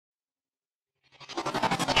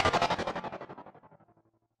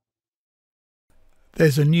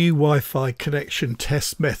There's a new Wi-Fi connection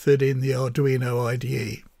test method in the Arduino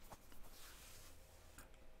IDE.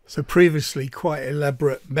 So previously quite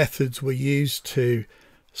elaborate methods were used to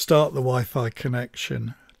start the Wi-Fi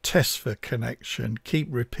connection, test for connection, keep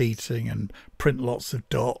repeating and print lots of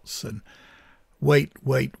dots and wait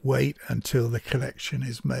until the connection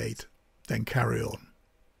is made, then carry on.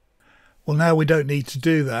 Well, now we don't need to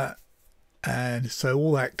do that, and so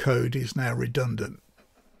all that code is now redundant.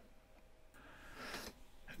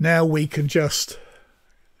 Now we can just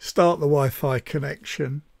start the Wi-Fi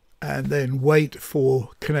connection and then wait for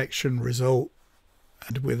connection result,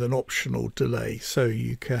 and with an optional delay. So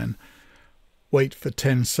you can wait for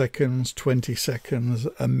 10 seconds, 20 seconds,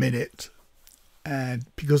 a minute. And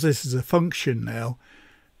because this is a function now,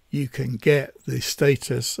 you can get the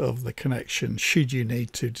status of the connection should you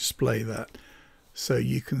need to display that. So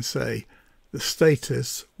you can say the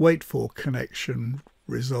status, wait for connection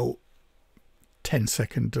result,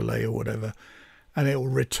 10-second delay or whatever, and it will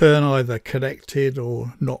return either connected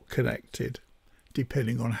or not connected,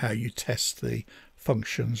 depending on how you test the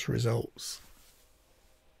function's results.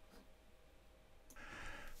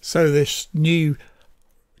 So this new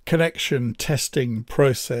connection testing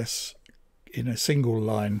process in a single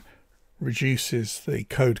line reduces the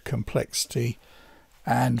code complexity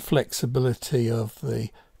and flexibility of the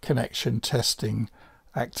connection testing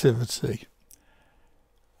activity.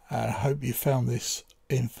 I hope you found this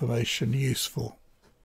information useful.